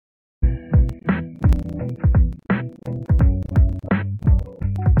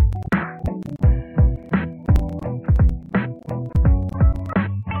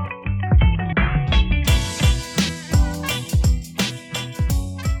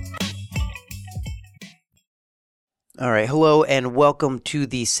All right. Hello and welcome to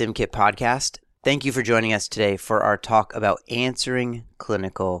the SimKit podcast. Thank you for joining us today for our talk about answering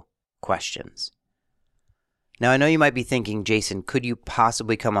clinical questions. Now, I know you might be thinking, Jason, could you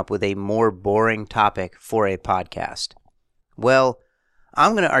possibly come up with a more boring topic for a podcast? Well,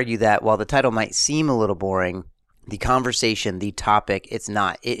 I'm going to argue that while the title might seem a little boring, the conversation, the topic, it's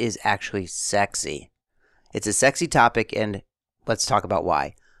not. It is actually sexy. It's a sexy topic, and let's talk about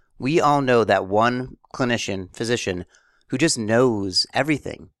why. We all know that one physician, who just knows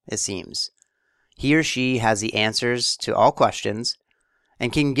everything, it seems. He or she has the answers to all questions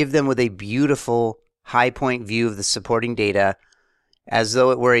and can give them with a beautiful, high-point view of the supporting data as though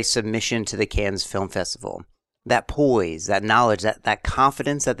it were a submission to the Cannes Film Festival. That poise, that knowledge, that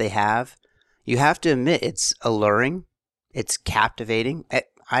confidence that they have, you have to admit it's alluring, it's captivating.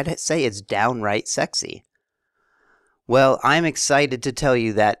 I'd say it's downright sexy. Well, I'm excited to tell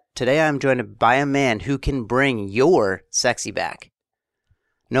you that today I'm joined by a man who can bring your sexy back.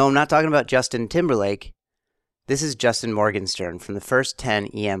 No, I'm not talking about Justin Timberlake. This is Justin Morgenstern from the First 10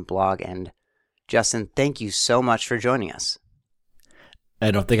 EM blog. And Justin, thank you so much for joining us.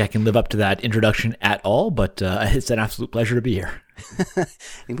 I don't think I can live up to that introduction at all, but it's an absolute pleasure to be here.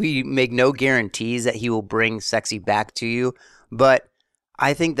 We make no guarantees that he will bring sexy back to you, but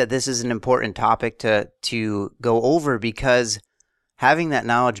I think that this is an important topic to go over because having that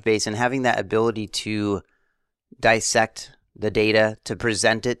knowledge base and having that ability to dissect the data, to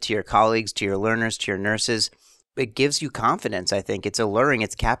present it to your colleagues, to your learners, to your nurses, it gives you confidence, I think. It's alluring,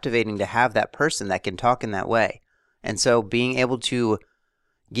 it's captivating to have that person that can talk in that way. And so being able to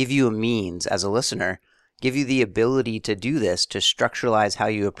give you a means as a listener, give you the ability to do this, to structuralize how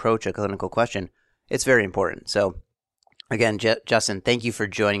you approach a clinical question, it's very important. So again, Justin, thank you for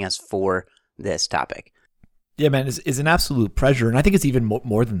joining us for this topic. Yeah, man, it's an absolute pleasure. And I think it's even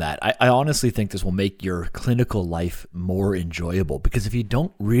more than that. I honestly think this will make your clinical life more enjoyable because if you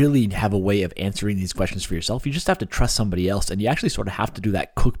don't really have a way of answering these questions for yourself, you just have to trust somebody else and you actually sort of have to do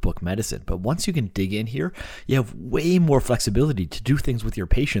that cookbook medicine. But once you can dig in here, you have way more flexibility to do things with your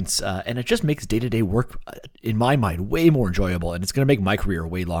patients. And it just makes day-to-day work, in my mind, way more enjoyable. And it's going to make my career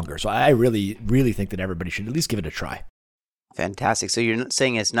way longer. So I really, really think that everybody should at least give it a try. Fantastic. So you're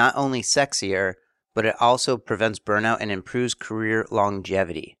saying it's not only sexier, but it also prevents burnout and improves career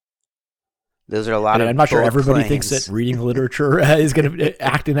longevity. Those are a lot of I'm not sure everybody claims. thinks that reading literature is going to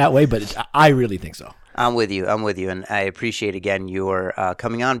act in that way, but I really think so. I'm with you. And I appreciate, again, your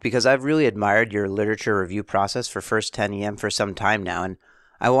coming on because I've really admired your literature review process for First 10 EM for some time now. And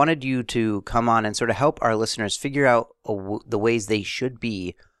I wanted you to come on and sort of help our listeners figure out the ways they should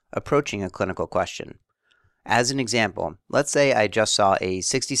be approaching a clinical question. As an example, let's say I just saw a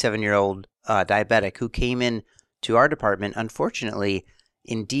 67-year-old diabetic who came in to our department, unfortunately,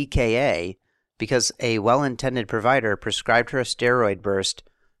 in DKA because a well-intended provider prescribed her a steroid burst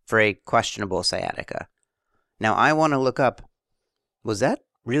for a questionable sciatica. Now, I want to look up, was that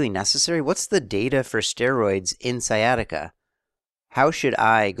really necessary? What's the data for steroids in sciatica? How should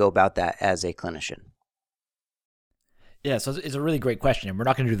I go about that as a clinician? Yeah, so it's a really great question, and we're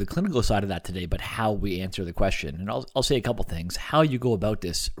not going to do the clinical side of that today, but how we answer the question. And I'll say a couple things. How you go about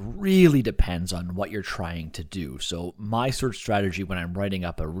this really depends on what you're trying to do. So my search strategy when I'm writing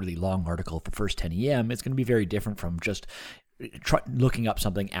up a really long article for First 10 EM, it's going to be very different from just looking up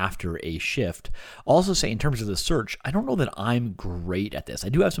something after a shift. I'll also say in terms of the search, I don't know that I'm great at this. I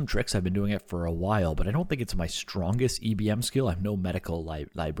do have some tricks. I've been doing it for a while, but I don't think it's my strongest EBM skill. I'm no medical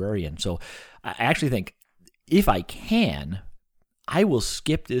librarian. So I actually think if I can, I will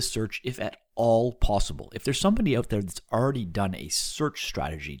skip this search if at all possible. If there's somebody out there that's already done a search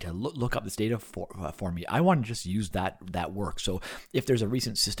strategy to look up this data for me, I want to just use that work. So if there's a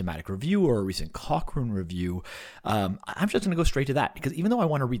recent systematic review or a recent Cochrane review, I'm just going to go straight to that because even though I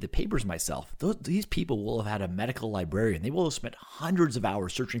want to read the papers myself, these people will have had a medical librarian. They will have spent hundreds of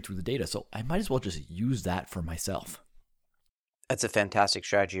hours searching through the data. So I might as well just use that for myself. That's a fantastic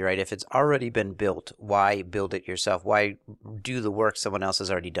strategy, right? If it's already been built, why build it yourself? Why do the work someone else has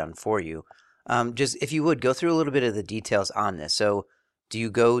already done for you? Just if you would, go through a little bit of the details on this. So do you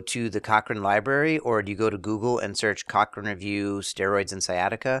go to the Cochrane library or do you go to Google and search Cochrane review, steroids and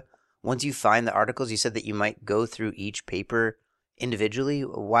sciatica? Once you find the articles, you said that you might go through each paper individually.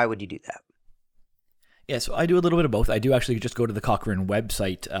 Why would you do that? Yeah, so I do a little bit of both. I do actually just go to the Cochrane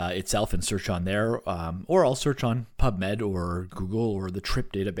website itself and search on there, or I'll search on PubMed or Google or the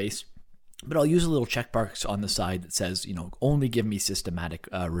TRIP database. But I'll use a little checkbox on the side that says, only give me systematic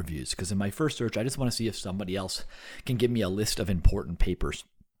reviews. Because in my first search, I just want to see if somebody else can give me a list of important papers.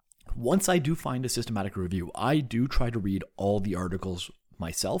 Once I do find a systematic review, I do try to read all the articles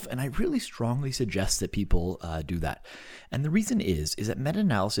myself, and I really strongly suggest that people do that. And the reason is that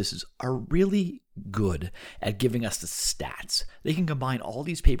meta-analyses are really good at giving us the stats. They can combine all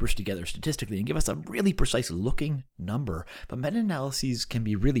these papers together statistically and give us a really precise looking number, but meta-analyses can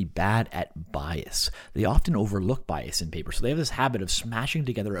be really bad at bias. They often overlook bias in papers, so they have this habit of smashing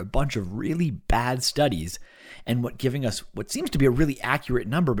together a bunch of really bad studies and giving us what seems to be a really accurate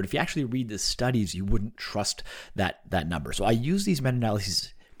number, but if you actually read the studies, you wouldn't trust that number. So I use these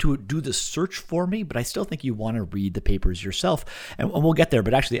meta-analyses to do the search for me, but I still think you want to read the papers yourself, and we'll get there.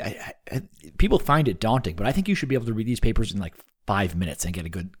 But actually, people find it daunting, but I think you should be able to read these papers in like 5 minutes and get a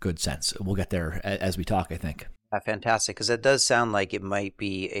good sense. We'll get there as we talk, I think. Fantastic, because it does sound like it might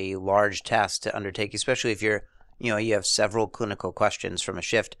be a large task to undertake, especially if you have several clinical questions from a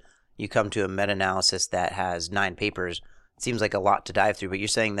shift. You come to a meta-analysis that has 9 papers. It seems like a lot to dive through, but you're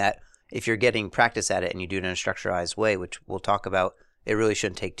saying that if you're getting practice at it and you do it in a structurized way, which we'll talk about, it really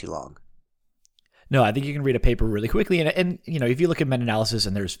shouldn't take too long. No, I think you can read a paper really quickly. And if you look at meta-analysis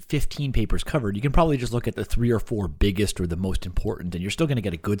and there's 15 papers covered, you can probably just look at the 3 or 4 biggest or the most important, and you're still going to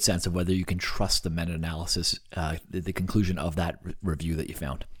get a good sense of whether you can trust the meta-analysis, the conclusion of that review that you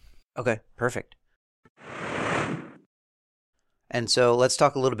found. Okay, perfect. And so let's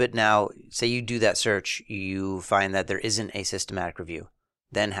talk a little bit now. Say you do that search, you find that there isn't a systematic review.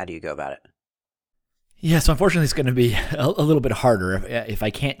 Then how do you go about it? Yeah, so unfortunately, it's going to be a little bit harder. If I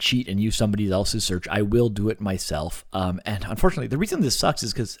can't cheat and use somebody else's search, I will do it myself. And unfortunately, the reason this sucks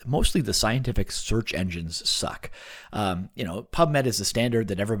is because mostly the scientific search engines suck. PubMed is the standard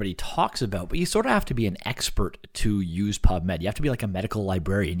that everybody talks about, but you sort of have to be an expert to use PubMed. You have to be like a medical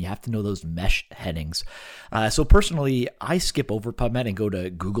librarian. You have to know those mesh headings. So personally, I skip over PubMed and go to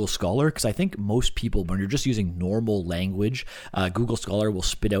Google Scholar because I think most people, when you're just using normal language, Google Scholar will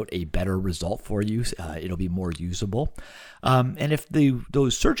spit out a better result for you. It'll be more usable. And if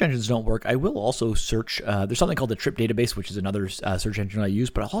those search engines don't work, I will also search. There's something called the TRIP database, which is another search engine I use,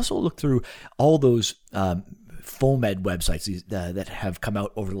 but I'll also look through all those FOAMed websites that have come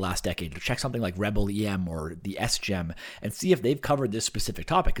out over the last decade to check something like Rebel EM or the SGEM and see if they've covered this specific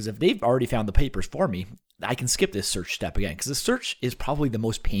topic. Because if they've already found the papers for me, I can skip this search step again, because the search is probably the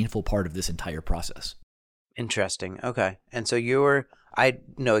most painful part of this entire process. Interesting. Okay. And so I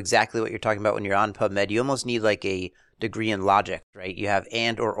know exactly what you're talking about when you're on PubMed. You almost need like a degree in logic, right? You have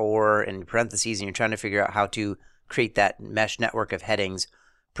and or in parentheses, and you're trying to figure out how to create that mesh network of headings.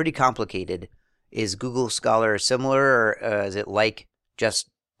 Pretty complicated. Is Google Scholar similar, or is it like just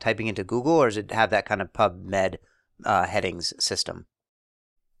typing into Google, or does it have that kind of PubMed headings system?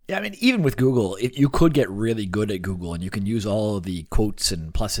 Yeah, I mean, even with Google, you could get really good at Google and you can use all of the quotes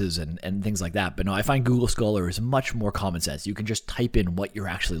and pluses and things like that. But no, I find Google Scholar is much more common sense. You can just type in what you're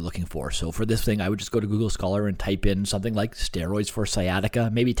actually looking for. So for this thing, I would just go to Google Scholar and type in something like steroids for sciatica,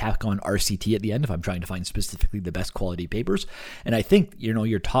 maybe tack on RCT at the end if I'm trying to find specifically the best quality papers. And I think,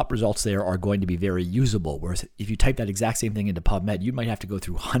 your top results there are going to be very usable. Whereas if you type that exact same thing into PubMed, you might have to go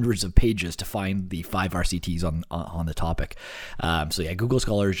through hundreds of pages to find the 5 RCTs on the topic. So yeah, Google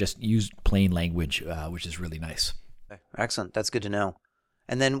Scholar is just use plain language, which is really nice. Excellent. That's good to know.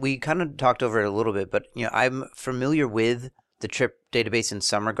 And then we kind of talked over it a little bit, but I'm familiar with the TRIP database in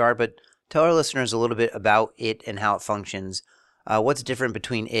some regard, but tell our listeners a little bit about it and how it functions. What's different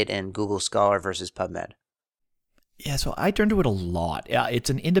between it and Google Scholar versus PubMed? Yeah, so I turn to it a lot.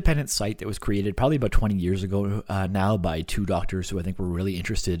 It's an independent site that was created probably about 20 years ago now by 2 doctors who I think were really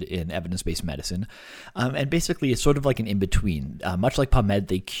interested in evidence-based medicine. And basically, it's sort of like an in-between. Much like PubMed,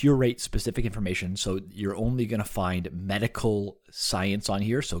 they curate specific information, so you're only going to find medical science on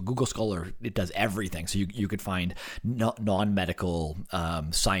here. So Google Scholar, it does everything. So you could find non-medical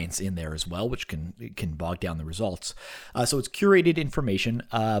science in there as well, which can bog down the results. So it's curated information.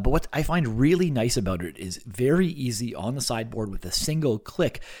 But what I find really nice about it is very easy on the sideboard with a single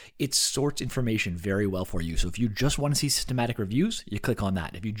click. It sorts information very well for you. So if you just want to see systematic reviews, you click on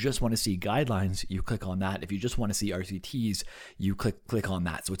that. If you just want to see guidelines, you click on that. If you just want to see RCTs, you click on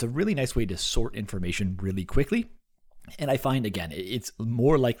that. So it's a really nice way to sort information really quickly. And I find, again, it's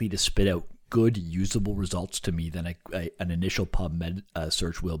more likely to spit out good, usable results to me than an initial PubMed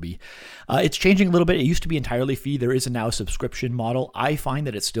search will be. It's changing a little bit. It used to be entirely free. There is now a subscription model. I find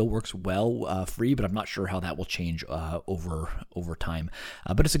that it still works well free, but I'm not sure how that will change over time.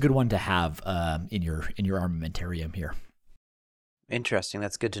 But it's a good one to have in your armamentarium here. Interesting.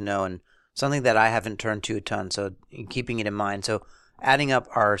 That's good to know, and something that I haven't turned to a ton. So keeping it in mind. So adding up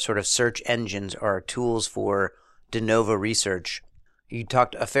our sort of search engines or our tools for de novo research. You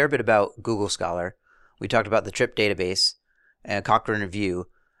talked a fair bit about Google Scholar. We talked about the TRIP database, Cochrane Review.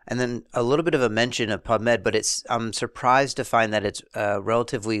 And then a little bit of a mention of PubMed, but I'm surprised to find that it's a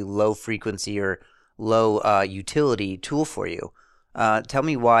relatively low frequency or low utility tool for you. Tell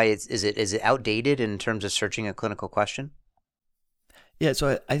me why. Is it outdated in terms of searching a clinical question? Yeah,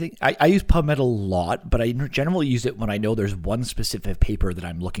 so I think I use PubMed a lot, but I generally use it when I know there's one specific paper that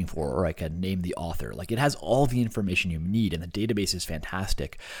I'm looking for, or I can name the author. Like, it has all the information you need, and the database is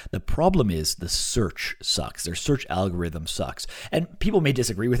fantastic. The problem is the search sucks. Their search algorithm sucks. And people may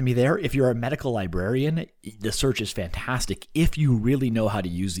disagree with me there. If you're a medical librarian, the search is fantastic if you really know how to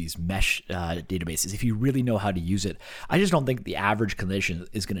use these mesh databases, if you really know how to use it. I just don't think the average clinician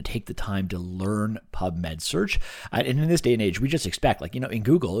is going to take the time to learn PubMed search. And in this day and age, we just expect, like, in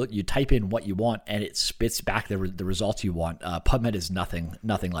Google, you type in what you want and it spits back the results you want. PubMed is nothing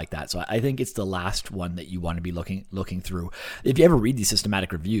like that. So I think it's the last one that you want to be looking through. If you ever read these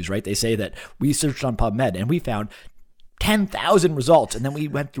systematic reviews, right, they say that we searched on PubMed and we found 10,000 results, and then we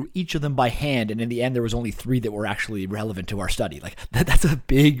went through each of them by hand, and in the end, there was only 3 that were actually relevant to our study. Like, that's a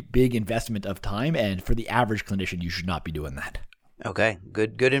big investment of time, and for the average clinician, you should not be doing that. Okay,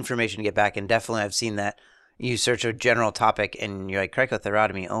 good information to get back, and definitely I've seen that. You search a general topic and you're like,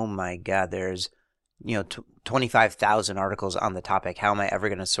 cricothyrotomy, oh my God, there's 25,000 articles on the topic. How am I ever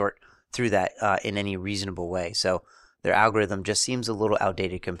going to sort through that in any reasonable way? So their algorithm just seems a little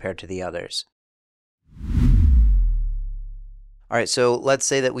outdated compared to the others. All right, so let's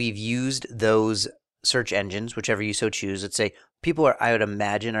say that we've used those search engines, whichever you so choose. Let's say people I would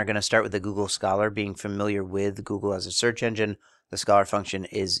imagine, are going to start with the Google Scholar, being familiar with Google as a search engine. The Scholar function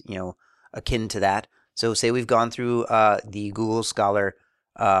is, akin to that. So say we've gone through the Google Scholar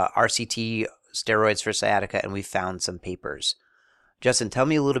RCT steroids for sciatica and we've found some papers. Justin, tell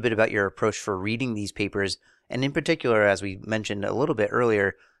me a little bit about your approach for reading these papers, and in particular, as we mentioned a little bit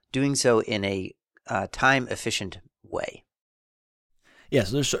earlier, doing so in a time-efficient way. Yeah,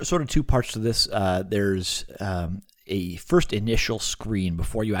 so there's sort of 2 parts to this. There's a first initial screen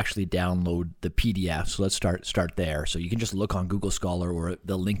before you actually download the PDF. So let's start there. So you can just look on Google Scholar, or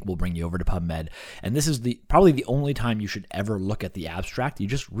the link will bring you over to PubMed. And this is probably the only time you should ever look at the abstract. You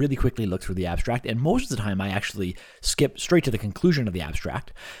just really quickly look through the abstract. And most of the time, I actually skip straight to the conclusion of the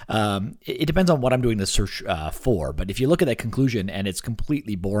abstract. It depends on what I'm doing the search for. But if you look at that conclusion and it's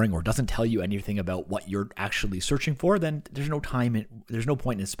completely boring or doesn't tell you anything about what you're actually searching for, then there's no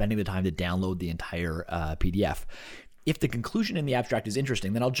point in spending the time to download the entire PDF. If the conclusion in the abstract is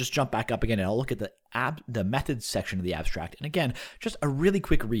interesting, then I'll just jump back up again and I'll look at the methods section of the abstract. And again, just a really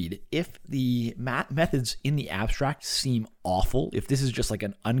quick read. If the methods in the abstract seem awful, if this is just like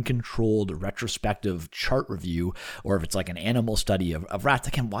an uncontrolled retrospective chart review, or if it's like an animal study of rats,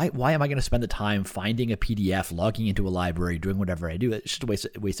 again, why am I going to spend the time finding a PDF, logging into a library, doing whatever I do? It's just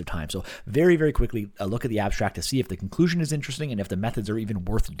a waste of time. So very, very quickly, look at the abstract to see if the conclusion is interesting and if the methods are even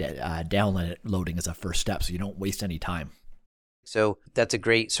worth downloading as a first step, so you don't waste any time. So that's a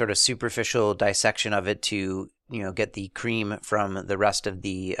great sort of superficial dissection of it to, get the cream from the rest of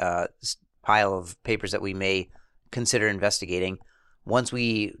the pile of papers that we may consider investigating. Once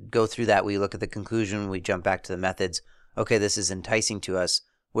we go through that, we look at the conclusion, we jump back to the methods. Okay, this is enticing to us.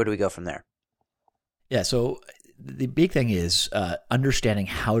 Where do we go from there? Yeah, so the big thing is understanding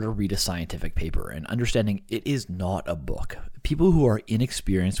how to read a scientific paper and understanding it is not a book. People who are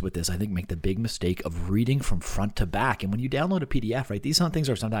inexperienced with this, I think, make the big mistake of reading from front to back. And when you download a PDF, right, these things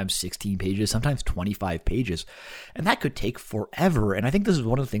are sometimes 16 pages, sometimes 25 pages, and that could take forever. And I think this is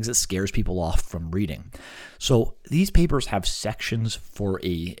one of the things that scares people off from reading. So these papers have sections for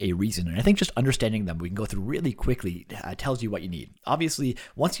a reason. And I think just understanding them, we can go through really quickly, tells you what you need. Obviously,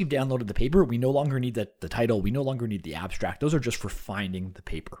 once you've downloaded the paper, we no longer need the title. We no longer need the abstract. Those are just for finding the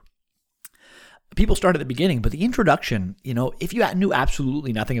paper. People start at the beginning, but the introduction, if you knew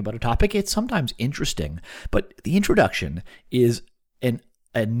absolutely nothing about a topic, it's sometimes interesting. But the introduction is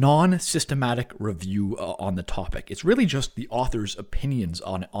a non-systematic review on the topic. It's really just the author's opinions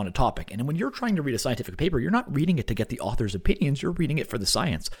on a topic. And when you're trying to read a scientific paper, you're not reading it to get the author's opinions, you're reading it for the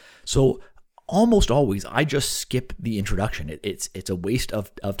science. So almost always, I just skip the introduction. It's a waste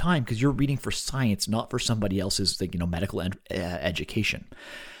of time because you're reading for science, not for somebody else's medical education.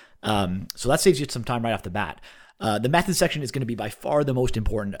 So that saves you some time right off the bat. The methods section is going to be by far the most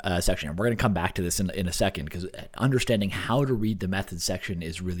important section. And we're going to come back to this in a second because understanding how to read the methods section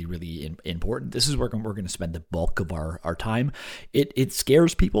is really, really important. This is where we're going to spend the bulk of our time. It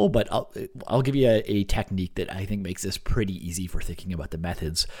scares people, but I'll give you a technique that I think makes this pretty easy for thinking about the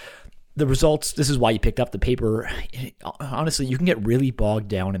methods. The results, this is why you picked up the paper. Honestly, you can get really bogged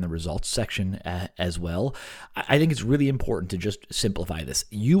down in the results section as well. I think it's really important to just simplify this.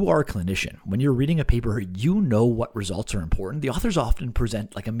 You are a clinician. When you're reading a paper, you know what results are important. The authors often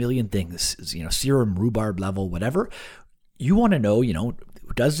present like a million things, serum, rhubarb level, whatever. You want to know,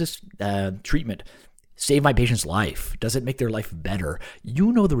 does this treatment save my patient's life? Does it make their life better?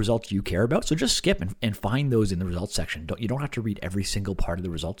 You know the results you care about, so just skip and find those in the results section. You don't have to read every single part of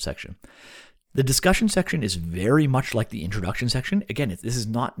the results section. The discussion section is very much like the introduction section. Again, this is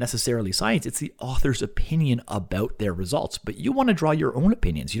not necessarily science. It's the author's opinion about their results, but you want to draw your own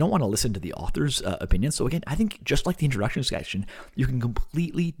opinions. You don't want to listen to the author's opinions. So again, I think just like the introduction section, you can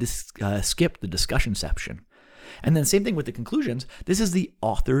completely skip the discussion section. And then same thing with the conclusions. This is the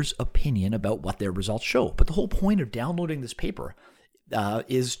author's opinion about what their results show. But the whole point of downloading this paper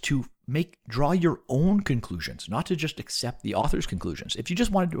is to draw your own conclusions, not to just accept the author's conclusions. If you just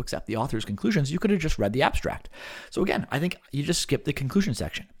wanted to accept the author's conclusions, you could have just read the abstract. So again, I think you just skip the conclusion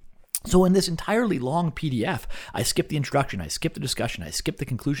section. So in this entirely long PDF, I skip the introduction, I skip the discussion, I skip the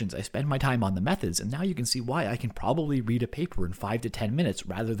conclusions, I spend my time on the methods, and now you can see why I can probably read a paper in 5 to 10 minutes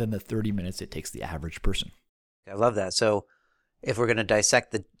rather than the 30 minutes it takes the average person. I love that. So if we're going to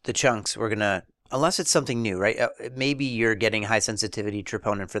dissect the chunks, we're going to, unless it's something new, right? Maybe you're getting high sensitivity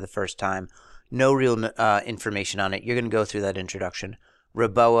troponin for the first time, no real information on it. You're going to go through that introduction.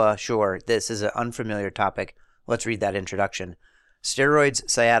 Reboa, sure, this is an unfamiliar topic. Let's read that introduction. Steroids,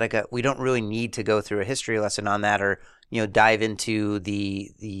 sciatica, we don't really need to go through a history lesson on that or, dive into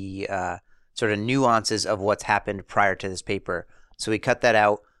the sort of nuances of what's happened prior to this paper. So we cut that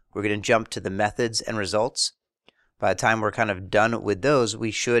out. We're going to jump to the methods and results. By the time we're kind of done with those,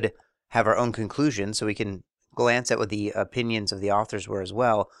 we should have our own conclusions so we can glance at what the opinions of the authors were as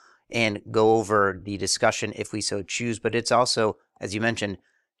well and go over the discussion if we so choose. But it's also, as you mentioned,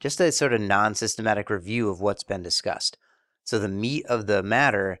 just a sort of non-systematic review of what's been discussed. So the meat of the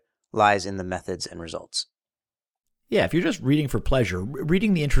matter lies in the methods and results. Yeah, if you're just reading for pleasure,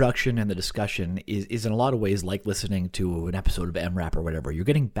 reading the introduction and the discussion is in a lot of ways like listening to an episode of MRAP or whatever. You're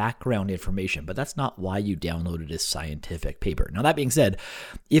getting background information, but that's not why you downloaded this scientific paper. Now, that being said,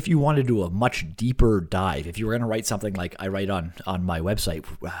 if you want to do a much deeper dive, if you were going to write something like I write on my website,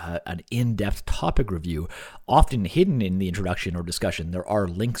 an in-depth topic review, often hidden in the introduction or discussion, there are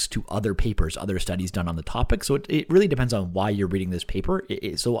links to other papers, other studies done on the topic. So it really depends on why you're reading this paper.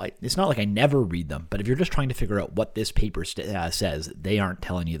 It's not like I never read them, but if you're just trying to figure out what this paper says, they aren't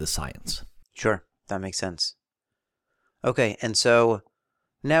telling you the science. Sure, that makes sense. Okay, and so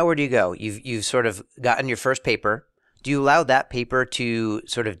now where do you go? You've sort of gotten your first paper. Do you allow that paper to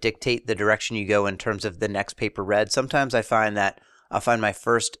sort of dictate the direction you go in terms of the next paper read? Sometimes I find that I'll find my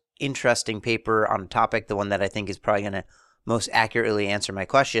first interesting paper on a topic, the one that I think is probably going to most accurately answer my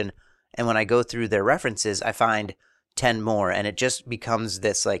question, and when I go through their references, I find 10 more, and it just becomes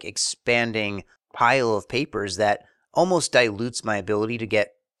this like expanding pile of papers that almost dilutes my ability to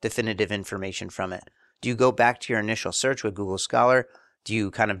get definitive information from it. Do you go back to your initial search with Google Scholar? Do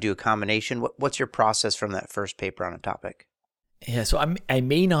you kind of do a combination? What's your process from that first paper on a topic? Yeah, so I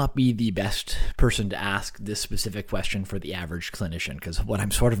may not be the best person to ask this specific question for the average clinician, because what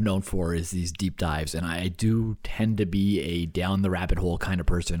I'm sort of known for is these deep dives, and I do tend to be a down the rabbit hole kind of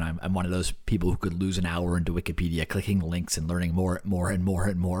person. I'm one of those people who could lose an hour into Wikipedia clicking links and learning more and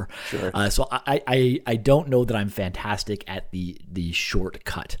more. Sure. So I don't know that I'm fantastic at the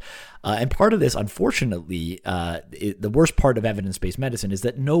shortcut. And part of this, unfortunately, the worst part of evidence-based medicine is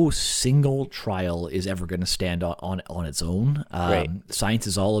that no single trial is ever going to stand on its own. Right. Science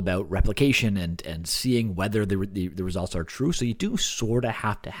is all about replication and seeing whether the results are true. So you do sort of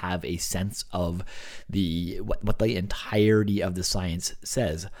have to have a sense of what the entirety of the science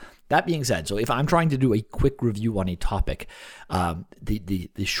says. That being said, so if I'm trying to do a quick review on a topic, the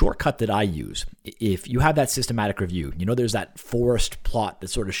shortcut that I use, if you have that systematic review, there's that forest plot that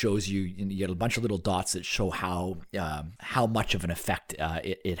sort of shows you get a bunch of little dots that show how much of an effect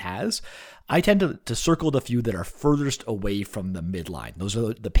it has. I tend to circle the few that are furthest away from the midline. Those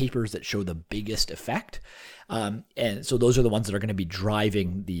are the papers that show the biggest effect. And so those are the ones that are going to be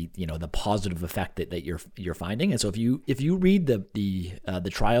driving the positive effect that you're finding. And so if you read the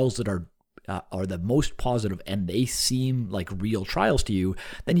trials that are the most positive and they seem like real trials to you,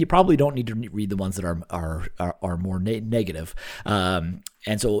 then you probably don't need to read the ones that are more negative.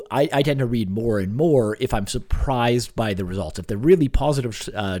 And so I tend to read more and more if I'm surprised by the results. If the really positive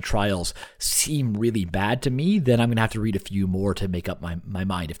trials seem really bad to me, then I'm going to have to read a few more to make up my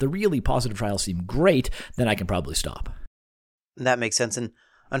mind. If the really positive trials seem great, then I can probably stop. That makes sense. And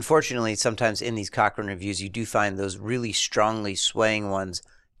unfortunately, sometimes in these Cochrane reviews, you do find those really strongly swaying ones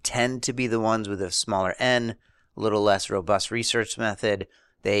tend to be the ones with a smaller N, a little less robust research method.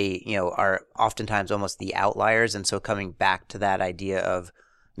 They, are oftentimes almost the outliers. And so coming back to that idea of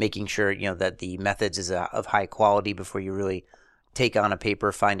making sure, that the methods is of high quality before you really take on a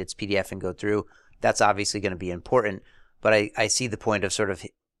paper, find its PDF and go through, that's obviously going to be important. But I see the point of sort of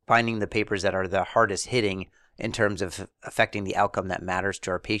finding the papers that are the hardest hitting in terms of affecting the outcome that matters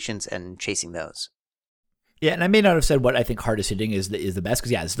to our patients and chasing those. Yeah, and I may not have said what I think hardest hitting is the best,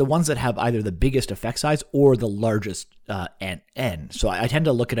 because it's the ones that have either the biggest effect size or the largest N. So I tend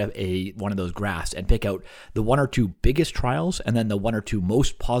to look at one of those graphs and pick out the one or two biggest trials, and then the one or two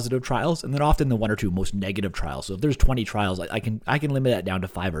most positive trials, and then often the one or two most negative trials. So if there's 20 trials, I can limit that down to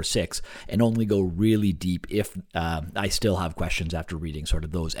 5 or 6 and only go really deep if I still have questions after reading sort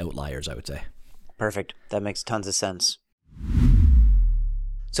of those outliers, I would say. Perfect. That makes tons of sense.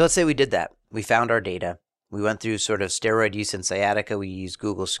 So let's say we did that. We found our data. We went through sort of steroid use in sciatica. We used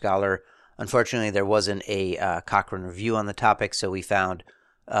Google Scholar. Unfortunately, there wasn't a Cochrane review on the topic, so we found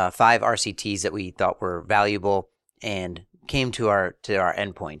 5 RCTs that we thought were valuable and came to our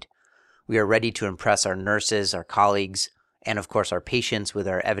endpoint. We are ready to impress our nurses, our colleagues, and of course our patients with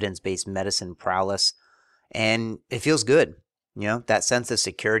our evidence-based medicine prowess. And it feels good, that sense of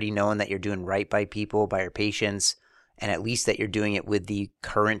security, knowing that you're doing right by people, by your patients, and at least that you're doing it with the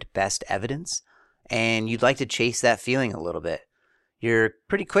current best evidence. And you'd like to chase that feeling a little bit. You're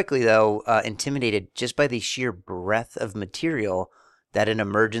pretty quickly, though, intimidated just by the sheer breadth of material that an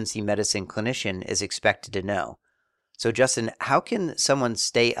emergency medicine clinician is expected to know. So, Justin, how can someone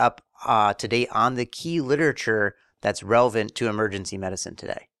stay up to date on the key literature that's relevant to emergency medicine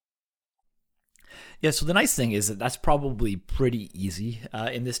today? Yeah, so the nice thing is that that's probably pretty easy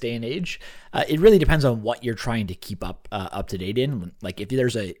in this day and age. It really depends on what you're trying to keep up to date in. Like if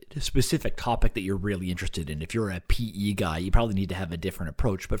there's a specific topic that you're really interested in, if you're a PE guy, you probably need to have a different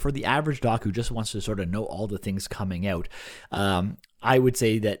approach. But for the average doc who just wants to sort of know all the things coming out, I would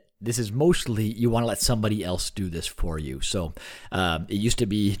say that this is mostly you want to let somebody else do this for you. So it used to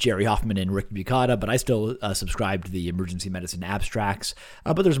be Jerry Hoffman and Rick Bucata, but I still subscribe to the emergency medicine abstracts.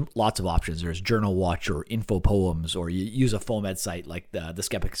 But there's lots of options. There's Journal Watch or Info Poems, or you use a FOAMed site like the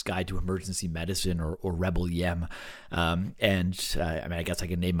Skeptic's Guide to Emergency Medicine or Rebel EM. I guess I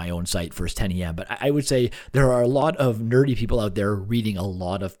can name my own site, First 10 EM. But I would say there are a lot of nerdy people out there reading a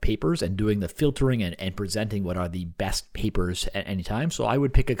lot of papers and doing the filtering and presenting what are the best papers at any time. So I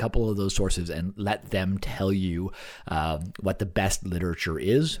would pick a couple of those sources and let them tell you what the best literature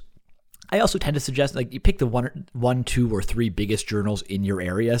is. I also tend to suggest you pick the one, 2, or 3 biggest journals in your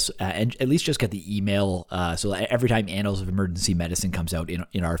areas, and at least just get the email. So every time Annals of Emergency Medicine comes out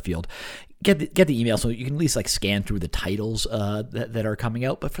in our field, get the email so you can at least scan through the titles that are coming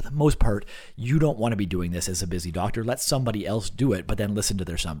out. But for the most part, you don't want to be doing this as a busy doctor. Let somebody else do it, but then listen to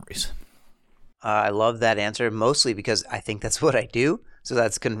their summaries. I love that answer, mostly because I think that's what I do. So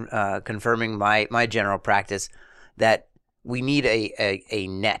that's confirming my general practice that we need a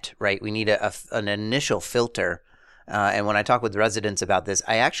net, right? We need an initial filter. And when I talk with residents about this,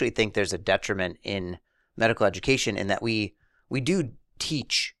 I actually think there's a detriment in medical education in that we do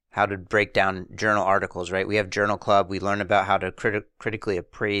teach how to break down journal articles, right? We have Journal Club. We learn about how to critically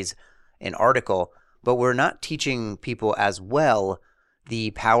appraise an article, but we're not teaching people as well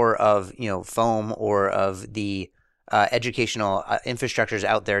the power of foam or of the educational infrastructures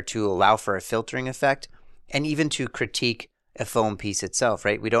out there to allow for a filtering effect and even to critique a foam piece itself,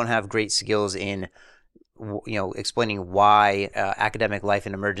 right? We don't have great skills in explaining why academic life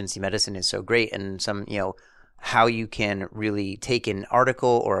in emergency medicine is so great, and some how you can really take an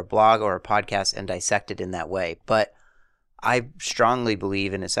article or a blog or a podcast and dissect it in that way. But I strongly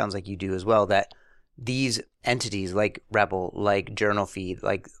believe, and it sounds like you do as well, that these entities like Rebel, like Journal Feed,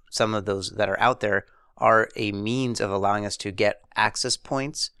 like some of those that are out there are a means of allowing us to get access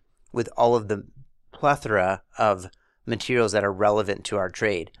points with all of the plethora of materials that are relevant to our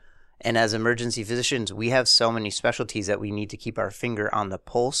trade. And as emergency physicians, we have so many specialties that we need to keep our finger on the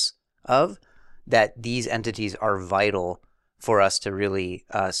pulse of, that these entities are vital for us to really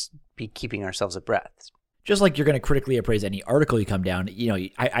be keeping ourselves abreast. Just like you're going to critically appraise any article you come down,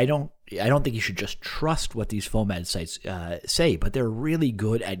 I don't think you should just trust what these FOAMed sites say, but they're really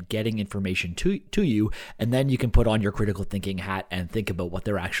good at getting information to you, and then you can put on your critical thinking hat and think about what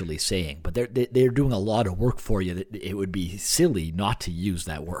they're actually saying. But they're doing a lot of work for you. That it would be silly not to use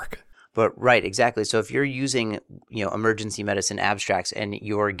that work. But right, exactly. So if you're using emergency medicine abstracts and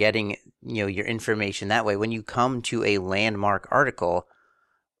you're getting your information that way, when you come to a landmark article,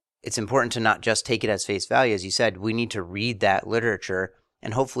 it's important to not just take it as face value. As you said, we need to read that literature,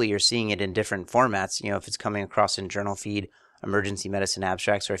 and hopefully you're seeing it in different formats. If it's coming across in Journal Feed, emergency medicine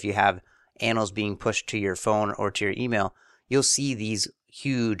abstracts, or if you have annals being pushed to your phone or to your email, you'll see these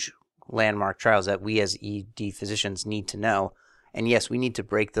huge landmark trials that we as ED physicians need to know. And yes, we need to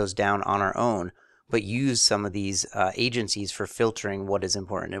break those down on our own, but use some of these agencies for filtering what is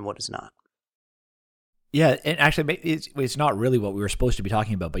important and what is not. Yeah, and actually, it's not really what we were supposed to be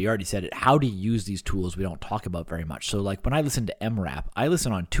talking about, but you already said it. How to use these tools we don't talk about very much. So like when I listen to MRAP, I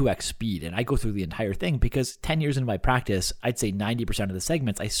listen on 2x speed, and I go through the entire thing because 10 years into my practice, I'd say 90% of the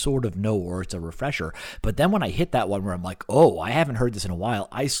segments I sort of know, or it's a refresher. But then when I hit that one where I'm like, oh, I haven't heard this in a while,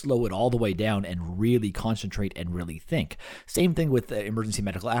 I slow it all the way down and really concentrate and really think. Same thing with the emergency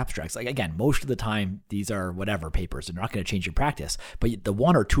medical abstracts. Like again, most of the time, these are whatever papers. They're not going to change your practice. But the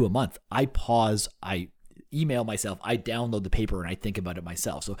 1 or 2 a month, I pause, I email myself, I download the paper, and I think about it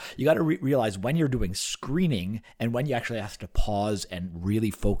myself. So you got to realize when you're doing screening and when you actually have to pause and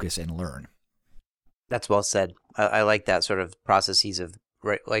really focus and learn. That's well said. I like that sort of processes of,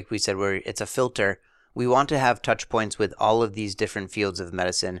 right, like we said, where it's a filter. We want to have touch points with all of these different fields of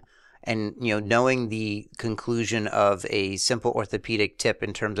medicine. And, knowing the conclusion of a simple orthopedic tip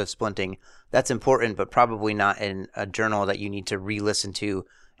in terms of splinting, that's important, but probably not in a journal that you need to re-listen to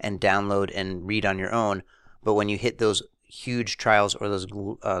and download and read on your own. But when you hit those huge trials or those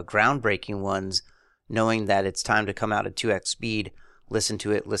groundbreaking ones, knowing that it's time to come out at 2x speed, listen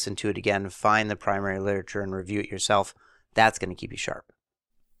to it again, find the primary literature and review it yourself, that's going to keep you sharp.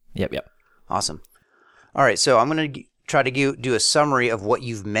 Yep. Awesome. All right, so I'm going to try to do a summary of what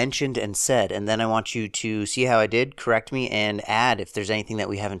you've mentioned and said, and then I want you to see how I did, correct me, and add if there's anything that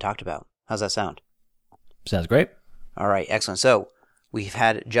we haven't talked about. How's that sound? Sounds great. All right, excellent. So we've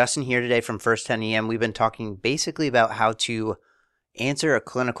had Justin here today from First 10 EM. We've been talking basically about how to answer a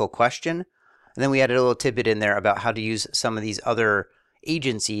clinical question. And then we added a little tidbit in there about how to use some of these other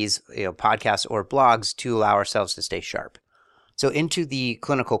agencies, podcasts or blogs, to allow ourselves to stay sharp. So into the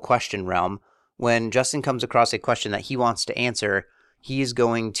clinical question realm, when Justin comes across a question that he wants to answer, he is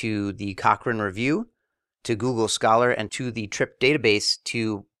going to the Cochrane Review, to Google Scholar, and to the TRIP database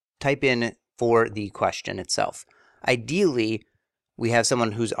to type in for the question itself. Ideally, we have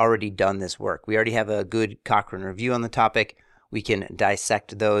someone who's already done this work. We already have a good Cochrane review on the topic. We can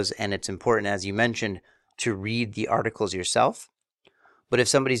dissect those, and it's important, as you mentioned, to read the articles yourself. But if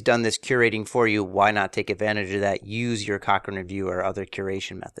somebody's done this curating for you, why not take advantage of that? Use your Cochrane review or other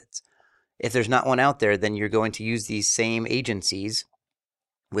curation methods. If there's not one out there, then you're going to use these same agencies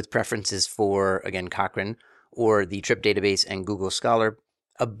with preferences for, again, Cochrane or the TRIP database and Google Scholar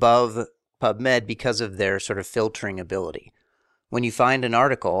above PubMed because of their sort of filtering ability. When you find an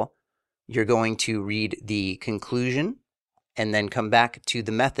article, you're going to read the conclusion and then come back to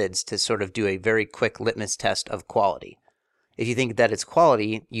the methods to sort of do a very quick litmus test of quality. If you think that it's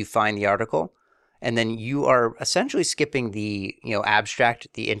quality, you find the article, and then you are essentially skipping the abstract,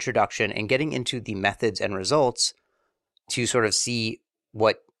 the introduction, and getting into the methods and results to sort of see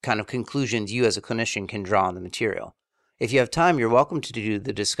what kind of conclusions you as a clinician can draw on the material. If you have time, you're welcome to do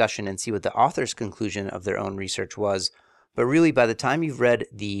the discussion and see what the author's conclusion of their own research was. But really, by the time you've read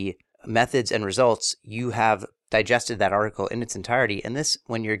the methods and results, you have digested that article in its entirety. And this,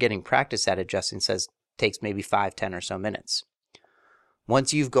 when you're getting practice at it, Justin says, takes maybe 5, 10 or so minutes.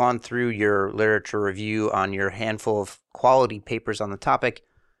 Once you've gone through your literature review on your handful of quality papers on the topic,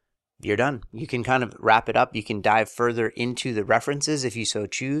 you're done. You can kind of wrap it up. You can dive further into the references if you so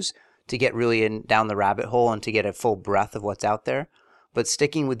choose to get really down the rabbit hole and to get a full breadth of what's out there. But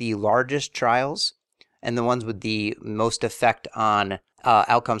sticking with the largest trials and the ones with the most effect on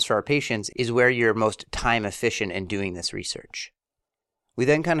outcomes for our patients is where you're most time efficient in doing this research. We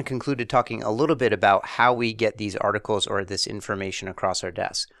then kind of concluded talking a little bit about how we get these articles or this information across our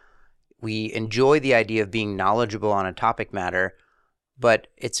desk. We enjoy the idea of being knowledgeable on a topic matter, but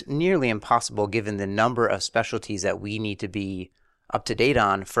it's nearly impossible given the number of specialties that we need to be up to date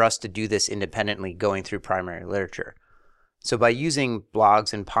on for us to do this independently going through primary literature. So by using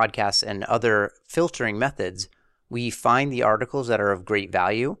blogs and podcasts and other filtering methods, we find the articles that are of great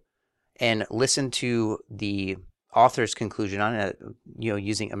value and listen to the author's conclusion on it,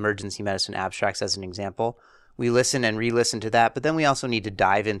 using emergency medicine abstracts as an example. We listen and re-listen to that, but then we also need to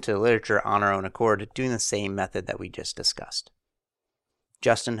dive into literature on our own accord, doing the same method that we just discussed.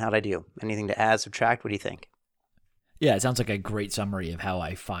 Justin, how'd I do? Anything to add, subtract? What do you think? Yeah, it sounds like a great summary of how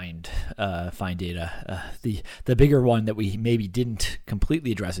I find data. The bigger one that we maybe didn't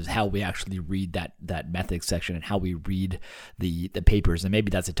completely address is how we actually read that methods section and how we read the papers. And maybe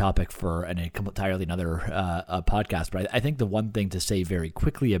that's a topic for an entirely another podcast. But I think the one thing to say very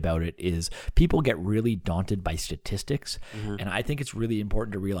quickly about it is people get really daunted by statistics. Mm-hmm. And I think it's really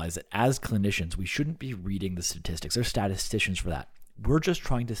important to realize that as clinicians, we shouldn't be reading the statistics. There's statisticians for that. We're just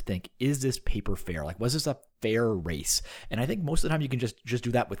trying to think, is this paper fair? Like, was this a fair race? And I think most of the time you can just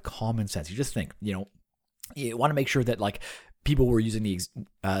do that with common sense. You just think, you want to make sure that like people were using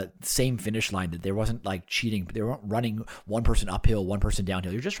the same finish line, that there wasn't like cheating. They weren't running one person uphill, one person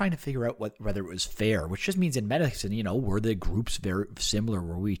downhill. You're just trying to figure out whether it was fair, which just means in medicine, were the groups very similar?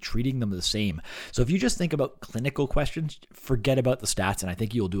 Were we treating them the same? So if you just think about clinical questions, forget about the stats, and I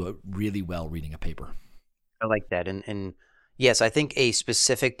think you'll do it really well reading a paper. I like that. And yes, I think a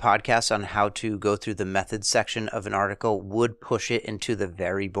specific podcast on how to go through the methods section of an article would push it into the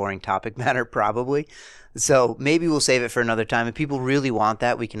very boring topic matter, probably. So maybe we'll save it for another time. If people really want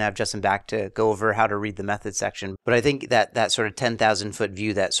that, we can have Justin back to go over how to read the methods section. But I think that sort of 10,000-foot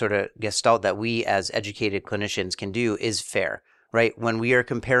view, that sort of gestalt that we as educated clinicians can do is fair, right? When we are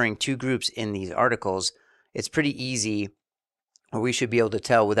comparing two groups in these articles, it's pretty easy, or we should be able to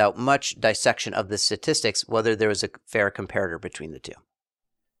tell without much dissection of the statistics whether there was a fair comparator between the two.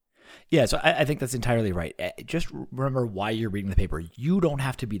 Yeah, so I think that's entirely right. Just remember why you're reading the paper. You don't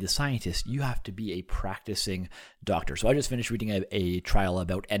have to be the scientist. You have to be a practicing doctor. So I just finished reading a trial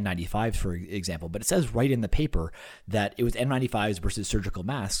about N95s, for example, but it says right in the paper that it was N95s versus surgical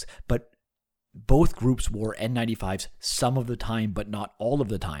masks, but both groups wore N95s some of the time, but not all of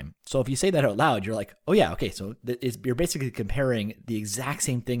the time. So if you say that out loud, you're like, oh yeah, okay, so you're basically comparing the exact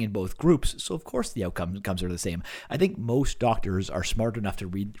same thing in both groups. So of course the outcomes are the same. I think most doctors are smart enough to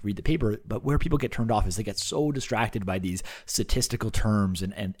read the paper, but where people get turned off is they get so distracted by these statistical terms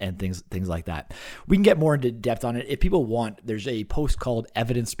and things like that. We can get more into depth on it. If people want, there's a post called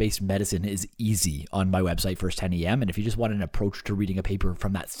Evidence-Based Medicine is Easy on my website, First 10 AM. And if you just want an approach to reading a paper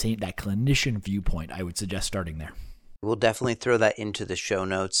from that clinician viewpoint, I would suggest starting there. We'll definitely throw that into the show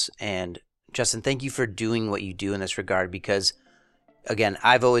notes. And Justin, thank you for doing what you do in this regard, because again,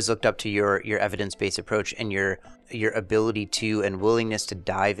 I've always looked up to your evidence-based approach and your ability to and willingness to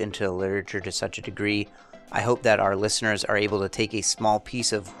dive into the literature to such a degree. I hope that our listeners are able to take a small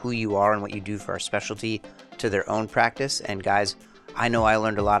piece of who you are and what you do for our specialty to their own practice. And guys, I know I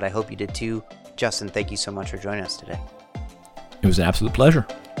learned a lot. I hope you did too. Justin, thank you so much for joining us today. It was an absolute pleasure.